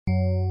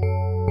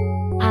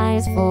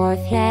Eyes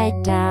forth,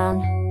 head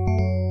down.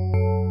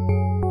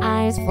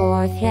 Eyes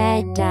forth,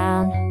 head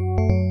down.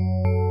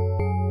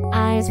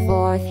 Eyes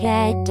forth,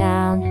 head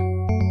down.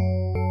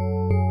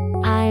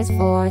 Eyes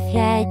forth,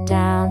 head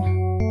down.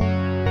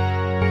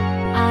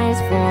 Eyes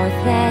forth,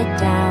 head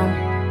down.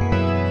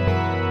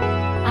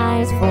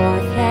 Eyes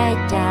forth,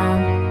 head down.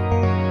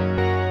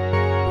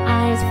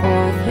 Eyes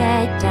forth,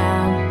 head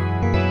down.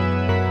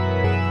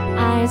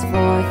 Eyes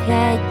forth,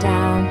 head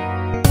down.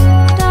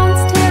 Don't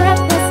stare at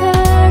the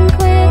sun,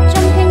 quit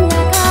jumping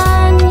the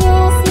gun.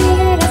 You'll see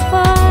it as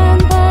fun,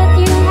 but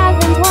you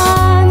haven't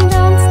won.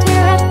 Don't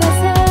stare at the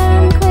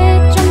sun,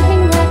 quit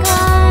jumping the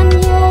gun.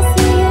 You'll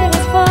see it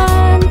as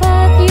fun,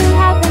 but you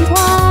haven't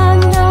won.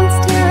 Don't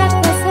stare at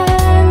the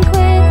sun,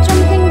 quit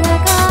jumping the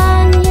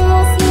gun.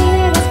 You'll see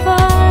it as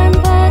fun,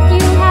 but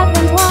you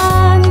haven't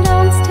won.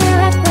 Don't stare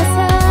at the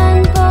sun,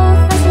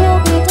 both us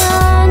will be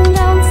done.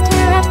 Don't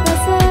stare at the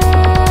sun.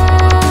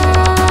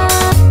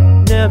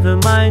 Never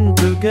mind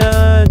the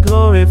good,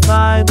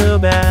 glorify the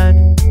bad.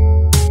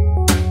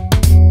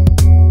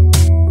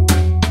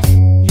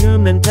 Your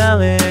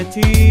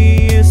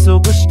mentality is so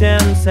pushed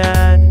and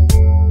sad.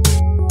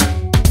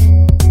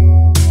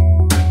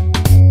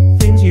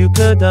 Things you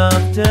could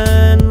have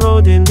done,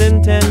 wrote in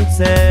intent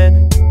said.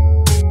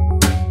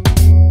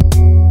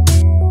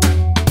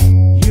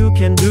 You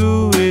can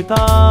do it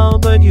all,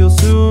 but you'll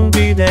soon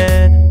be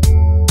dead.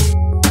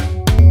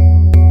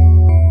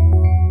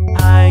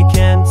 I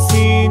can't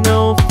see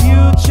no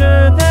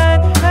future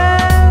that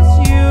has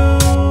you.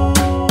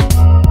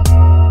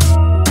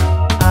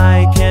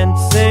 I can't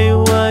say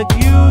what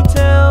you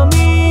tell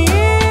me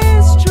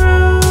is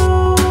true.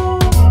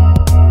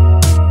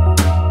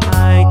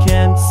 I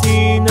can't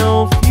see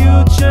no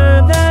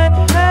future that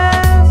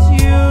has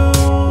you.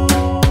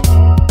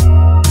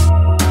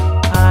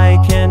 I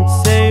can't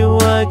say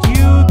what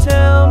you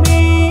tell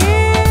me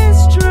is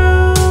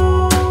true.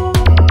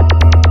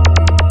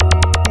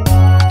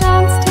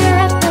 Don't stare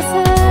at the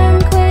sun,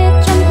 quit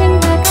jumping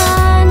the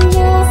gun.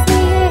 You'll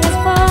see it as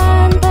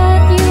fun,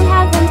 but you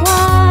haven't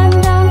won.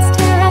 Don't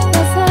stare at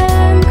the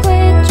sun,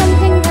 quit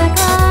jumping the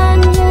gun.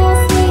 You'll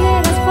see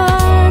it as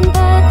fun,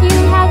 but you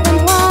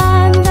haven't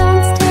won.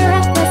 Don't stare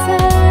at the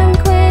sun,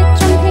 quit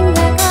jumping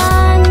the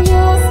gun.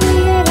 You'll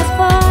see it as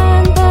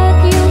fun, but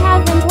you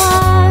haven't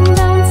won.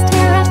 Don't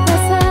stare at the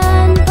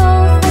sun,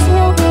 both us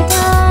will be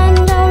done.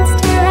 Don't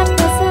stare at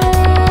the sun.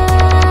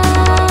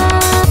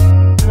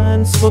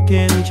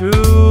 Unspoken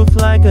truth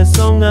like a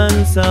song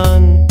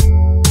unsung.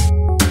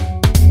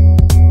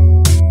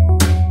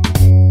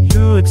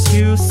 Your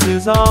excuse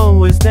is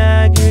always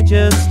that you're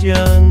just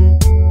young.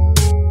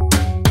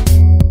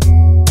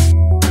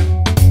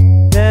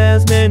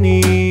 There's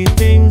many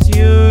things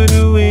you're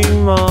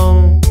doing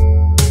wrong.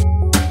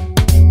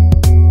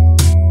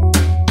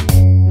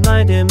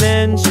 My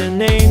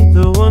dimension ain't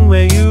the one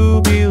where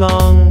you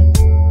belong.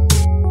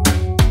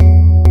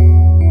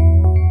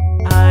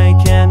 I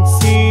can't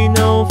see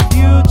no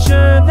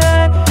future that